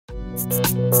Are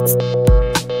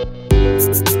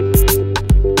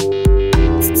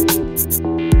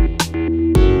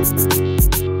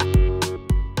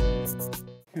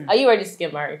you ready to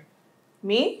get married?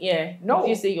 Me? Yeah. No. Did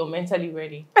you say you're mentally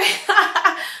ready?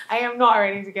 I am not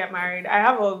ready to get married. I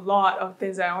have a lot of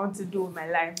things I want to do in my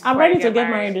life. I'm ready to get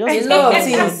married. A lot of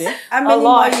things. How many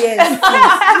lot. more years?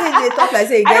 They talk like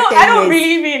say you get 10 I don't years.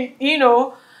 believe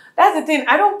in, that's the thing.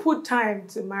 I don't put time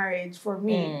to marriage for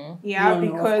me. Yeah, No,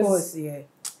 because of course, yeah.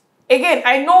 again,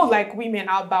 I know like women,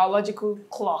 our biological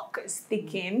clock is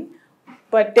ticking,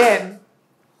 but then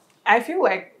I feel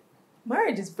like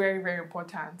marriage is very, very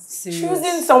important. Serious.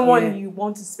 Choosing someone you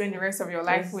want to spend the rest of your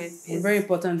life with is a very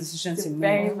important decision to a make.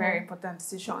 very, very important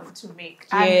decision to make.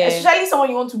 And especially someone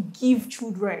you want to give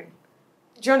children.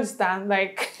 Do you understand?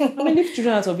 Like, I'm gonna leave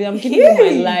children out of it. I'm giving you my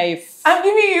life. I'm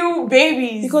giving you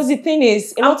babies. Because the thing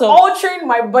is, I'm altering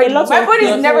my body. My body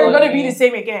is never going to be the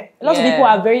same again. A lot of people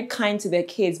are very kind to their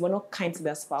kids, but not kind to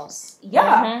their spouse.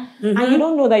 Yeah. And you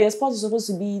don't know that your spouse is supposed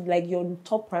to be like your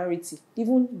top priority,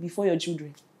 even before your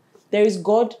children. There is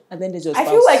God, and then there's your spouse.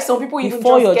 I feel like some people even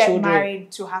before just get children.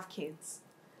 married to have kids.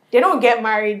 They don't get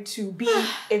married to be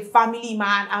a family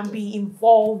man and be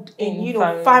involved in,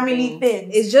 family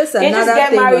things. It's just they another just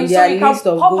get thing married on so their you can list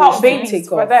of pop goals out to babies take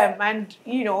for off. them, and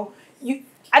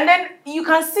and then you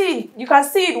can see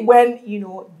it when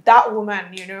that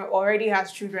woman already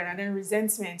has children, and then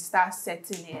resentment starts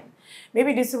setting in.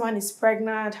 Maybe this woman is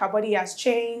pregnant, her body has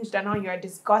changed, and now you're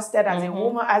disgusted as a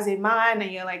woman, as a man,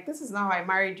 and you're like, this is not how I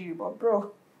married you, but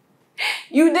bro,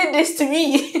 you did this to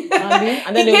me.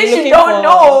 And then in case you don't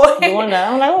know. The one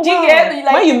that I'm like, oh, Do you wow. get,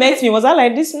 like, when you met me, was I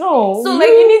like this? No. So like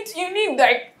you need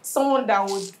like someone that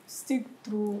would stick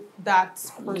through that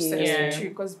process with you,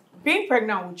 because being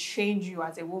pregnant would change you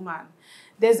as a woman.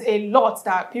 There's a lot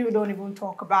that people don't even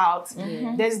talk about.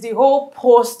 There's the whole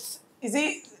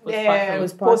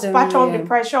postpartum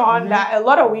depression that a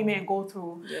lot of women go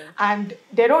through, and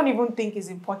they don't even think is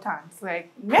important. Like,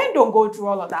 men don't go through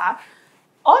all of that.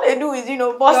 All they do is,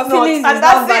 bust nuts, and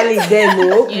that's it. Then,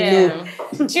 no.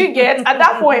 Do you get at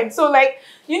that point? So like,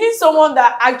 you need someone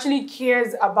that actually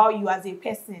cares about you as a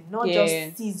person, not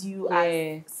just sees you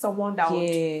as someone that would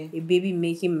a baby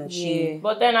making machine.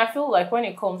 But then I feel like when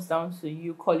it comes down to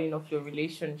you calling off your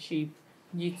relationship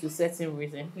due to certain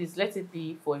reason, please let it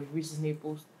be for a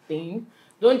reasonable thing.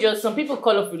 Don't just, some people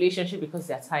call off relationship because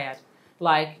they're tired.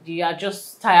 Like, they are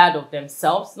just tired of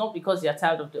themselves, not because they're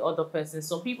tired of the other person.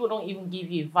 Some people don't even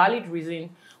give you a valid reason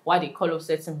why they call off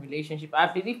certain relationship. I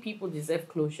believe people deserve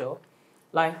closure.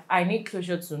 Like, I need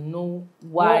closure to know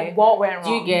why. What went wrong?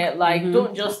 Do you get, like,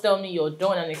 don't just tell me you're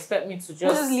done and expect me to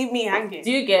just leave me hanging.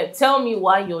 Do you get, tell me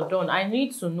why you're done. I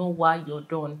need to know why you're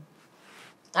done.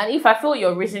 And if I feel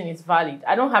your reason is valid,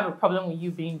 I don't have a problem with you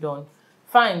being done.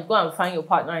 Fine, go and find your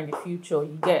partner in the future.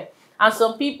 You get. And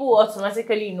some people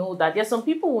automatically know that. There's some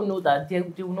people who know that they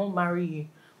will not marry you,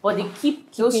 but they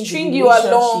they'll string you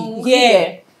along.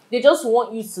 Yeah. They just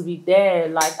want you to be there.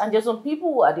 Like, and there's some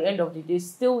people who at the end of the day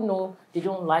still know they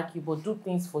don't like you, but do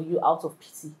things for you out of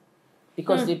pity.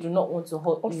 Because they do not want to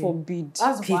hurt you. Forbid.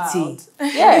 That's pity. Wild.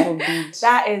 Yeah. Forbid.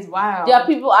 That is wild. There are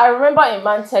people, I remember a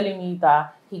man telling me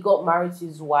that he got married to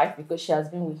his wife because she has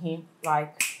been with him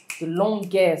like the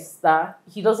longest, that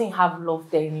he doesn't have love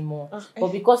there anymore.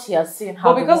 But because he has seen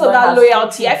how, but because of that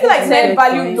loyalty, I feel like men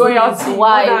value loyalty.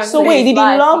 Why? So wait, did the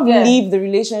love leave the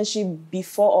relationship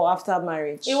before or after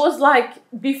marriage? It was like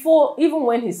before, even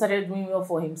when he started doing well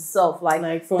for himself.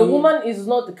 Like the woman is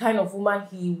not the kind of woman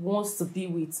he wants to be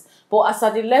with. But as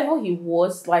at the level he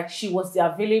was, like, she was the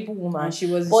available woman. And she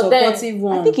was the supportive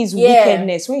one. I think it's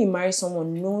wickedness when you marry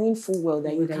someone knowing full well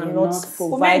that you cannot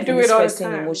provide this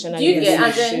person emotionally.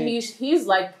 And then he's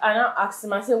like, and I asked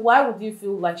him, I said, why would you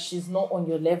feel like she's not on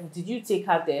your level? Did you take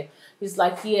her there? He's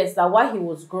like, yes, that while he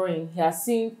was growing, he has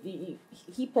seen, he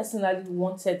personally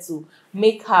wanted to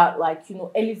make her, like,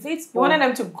 elevate. He wanted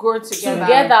them to grow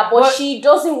together. But she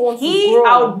doesn't want to grow. He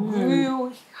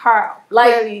outgrew her.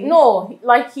 Like, clearly. no,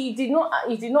 like he did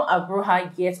not outgrow her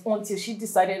yet until she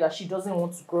decided that she doesn't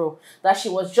want to grow. That she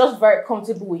was just very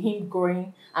comfortable with him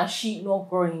growing and she not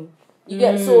growing. You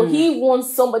get, so he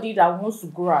wants somebody that wants to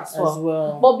grow as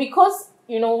well. But because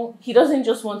he doesn't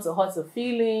just want to hurt her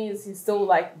feelings, he's still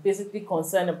like basically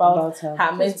concerned about her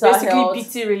mental health. Basically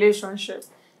pity relationship.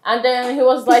 And then he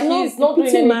was like, he's not doing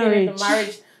anything in the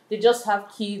marriage. They just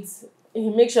have kids.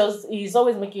 He's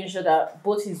always making sure that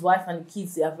both his wife and the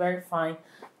kids, they are very fine.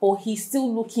 But he's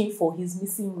still looking for his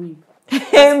missing rib.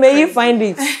 May you find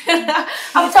it.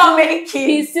 After how many kids?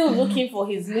 He's still looking for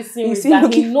his missing rib.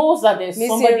 That he knows that there's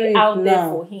somebody out there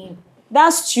for him.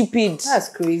 That's stupid. That's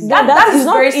crazy. That is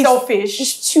not- very it's- selfish. It's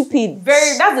stupid.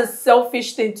 That's a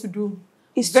selfish thing to do.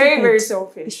 It's very, stupid. very It's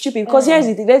selfish. stupid. Because here's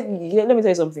the thing. Let me tell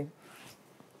you something.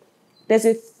 There's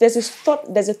a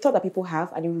thought that people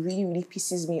have, and it really, really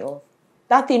pisses me off.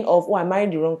 That thing of, oh, I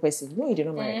married the wrong person. No, you did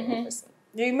not marry the wrong person.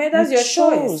 You made that's You your choice.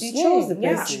 chose, You yeah, chose the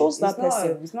yeah, person. chose that It's not-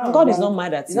 person. it's not And God is wrong. not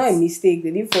mad at It's it. not a mistake.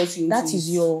 They didn't force you into That is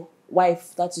it. your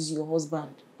wife. That is your husband.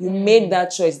 You made that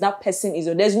choice. That person is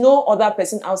your. There's no other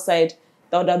person outside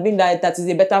that would have been that is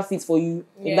a better fit for you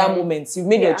in that moment. You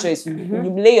made your choice. You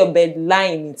lay your bed, lie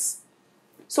in it.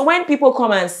 So when people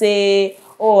come and say,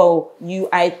 "Oh,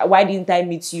 why didn't I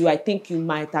meet you? I think you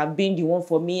might have been the one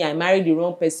for me. I married the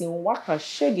wrong person." What a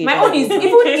shaggy. My own is even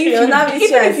if You'll now meet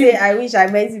you and if you say, I wish I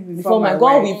met you before my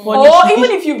God wife. will punish or me.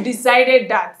 even if you've decided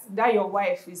that your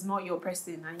wife is not your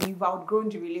person and you've outgrown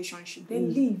the relationship,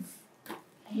 then leave.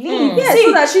 Leave. Yeah, See,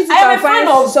 so that she too I am can a fan find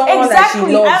of someone that she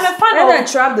exactly. loves. I am a fan Rather of than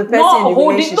trap the person not in the holding.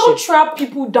 relationship. Don't trap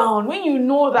people down when you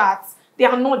know that they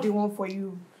are not the one for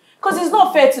you. Because it's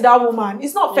not fair to that woman.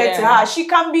 It's not fair to her. She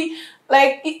can be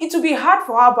like it will be hard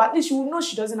for her, but at least she will know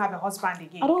she doesn't have a husband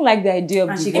again. I don't like the idea of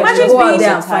And she divorce. can Imagine go out being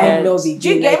there and find tired. love Do you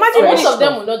again. get- Like, imagine Most fresh of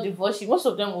them will not divorce you. Most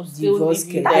of them will still Divorce leave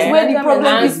you. care. That's there. where the problem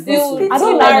And is. still, I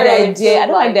don't like the married idea. I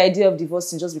don't like like the idea of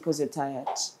divorcing just because you're tired.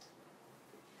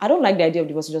 I don't like the idea of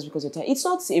divorcing just because you're tired. It's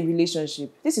not a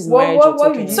relationship. This is marriage. What you're would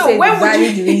talking you about. So say is when a would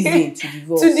you- valid reason to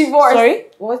divorce? To divorce. Sorry?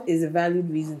 What is a valid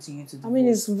reason to you to divorce? I mean,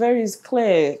 it's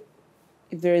clear.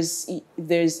 If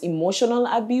there's emotional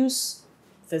abuse,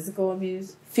 physical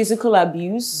abuse. physical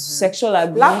abuse, sexual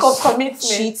abuse, Lack of commitment.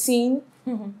 cheating,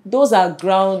 those are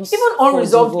grounds. Even for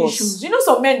unresolved divorce. issues. You know,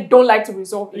 some men don't like to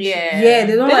resolve issues. Yeah,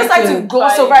 they don't They just like to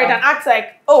gloss over it and act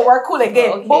like, oh, we're cool again.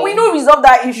 Okay. But we don't resolve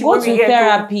that issue Go when to we get to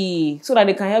therapy so that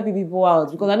they can help you people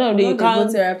out. Because I know you can't.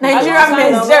 Nigerian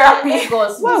men's therapy.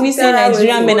 Why are we saying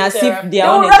Nigerian men as if they They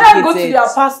are would rather go to uneducated?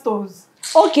 their pastors.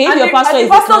 Okay, if And your the pastor is the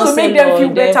pastors will make them counselor,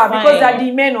 feel then better because they're fine.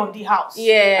 the men of the house.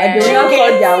 Yeah. And they will not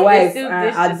call their wife still and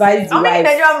dish the advise same. the How many wife.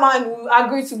 Nigerian man will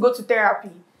agree to go to therapy?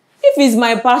 If it's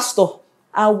my pastor,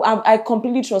 I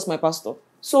completely trust my pastor.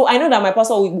 So I know that my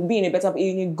pastor will be in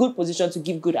a good position to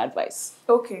give good advice.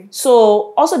 Okay.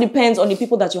 So also depends on the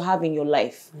people that you have in your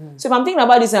life. So if I'm thinking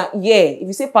about this, if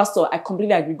you say pastor, I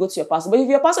completely agree, go to your pastor. But if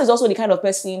your pastor is also the kind of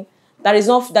person that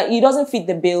he doesn't fit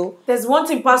the bill, There's one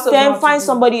thing pastors then know how to find do,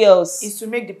 somebody else. is to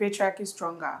make the patriarchy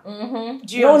stronger. Mm-hmm.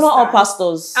 Do you No, not all understand?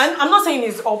 pastors. And I'm not saying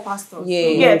it's all pastors. Yeah.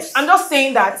 Yes. I'm just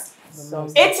saying that Some-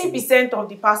 80% of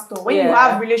the pastor, when you Yeah.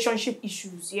 have relationship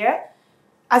issues,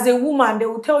 as a woman, they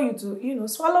will tell you to,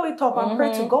 swallow it up and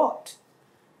pray to God.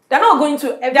 They're not going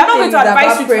to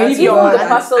advise you to praying leave to your God the husband.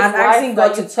 pastor's and asking wife God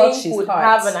that to you touch think his would heart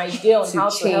have an idea on to how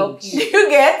to help change. you. You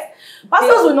get? Pastors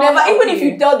will will not never, help even if you.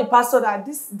 you tell the pastor that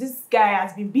this guy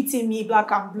has been beating me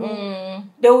black and blue,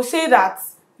 they will say that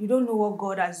you don't know what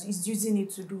God is using it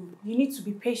to do. You need to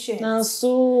be patient. Now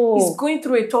so He's going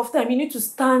through a tough time. You need to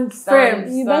stand firm.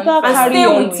 you Stand better firm. carry Stay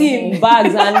your with him.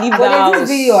 bags and leave the But in house. this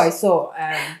video I saw,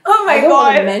 Oh my I don't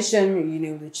want to God.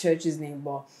 mention, the church's name,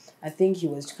 but I think he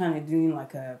was kind of doing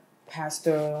like a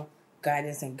pastoral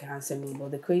guidance and counseling. But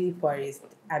the crazy part is,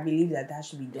 I believe that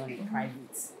should be done in private,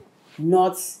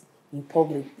 not in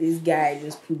public. This guy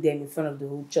just put them in front of the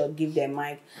whole church, give them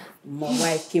mic. My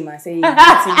wife came and said, "He's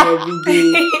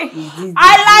beating me every day."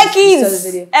 I like He saw the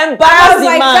video. it. I Embarrass was the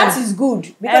like, man. that is good.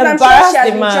 Because I'm sure Embarrass she has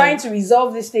the been man. trying to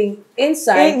resolve this thing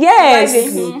inside. Yes.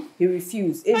 Privately, he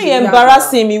refused. If When you you have embarrass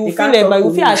that, him, he will you feel can't talk he will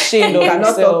to feel me. ashamed You of cannot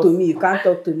himself. talk to me. You can't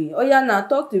talk to me. Oh yeah, now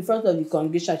talk to in front of the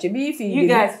congregation. Shebi, if You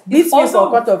guys, beat it's me also- for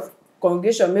front of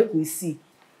congregation, make we see.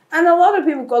 And a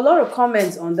lot of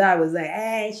comments on that was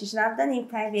like, she should have done it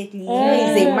privately. He's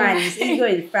a man, his ego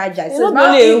is fragile. So it's not my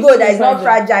only ego that is not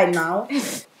fragile. fragile now.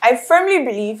 I firmly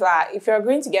believe that if you're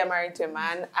going to get married to a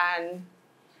man and,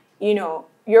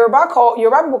 Yoruba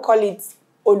people call it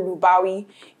Olubawi.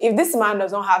 If this man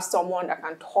does not have someone that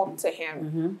can talk to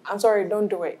him, I'm sorry, don't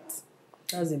do it.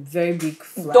 That's a very big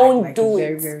flag. Don't like do a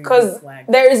very, it. very Because big flag.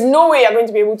 there is no way you're going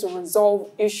to be able to resolve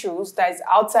issues that is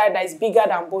outside, that is bigger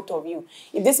than both of you.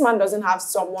 If this man doesn't have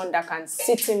someone that can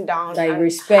sit him down That he and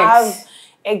respects. have,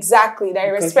 exactly, that he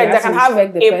Because respects, you that have can to have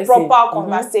respect the a person. proper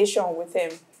conversation with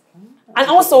him. And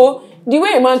also, the way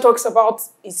a man talks about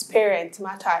his parents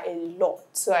matter a lot.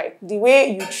 Like, the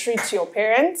way you treat your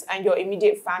parents and your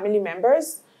immediate family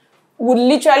members would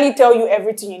literally tell you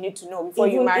everything you need to know before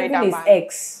you marry that his man.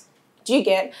 ex. Do you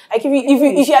get? Like,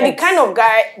 if you are the kind of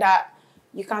guy that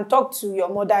you can talk to your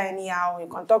mother anyhow, you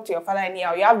can talk to your father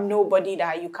anyhow, you have nobody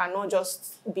that you cannot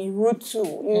just be rude to.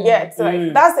 You get? So,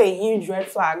 like, that's a huge red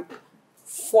flag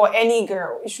for any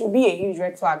girl. It should be a huge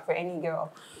red flag for any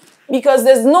girl. because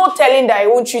there's no telling that he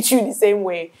won't treat you the same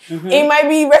way. He might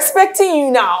be respecting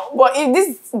you now, but if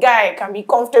this guy can be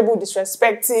comfortable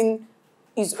disrespecting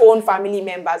his own family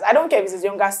members, I don't care if it's his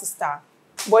younger sister,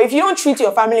 but if you don't treat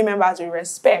your family members with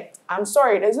respect, I'm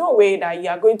sorry, there's no way that you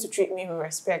are going to treat me with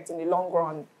respect in the long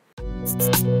run.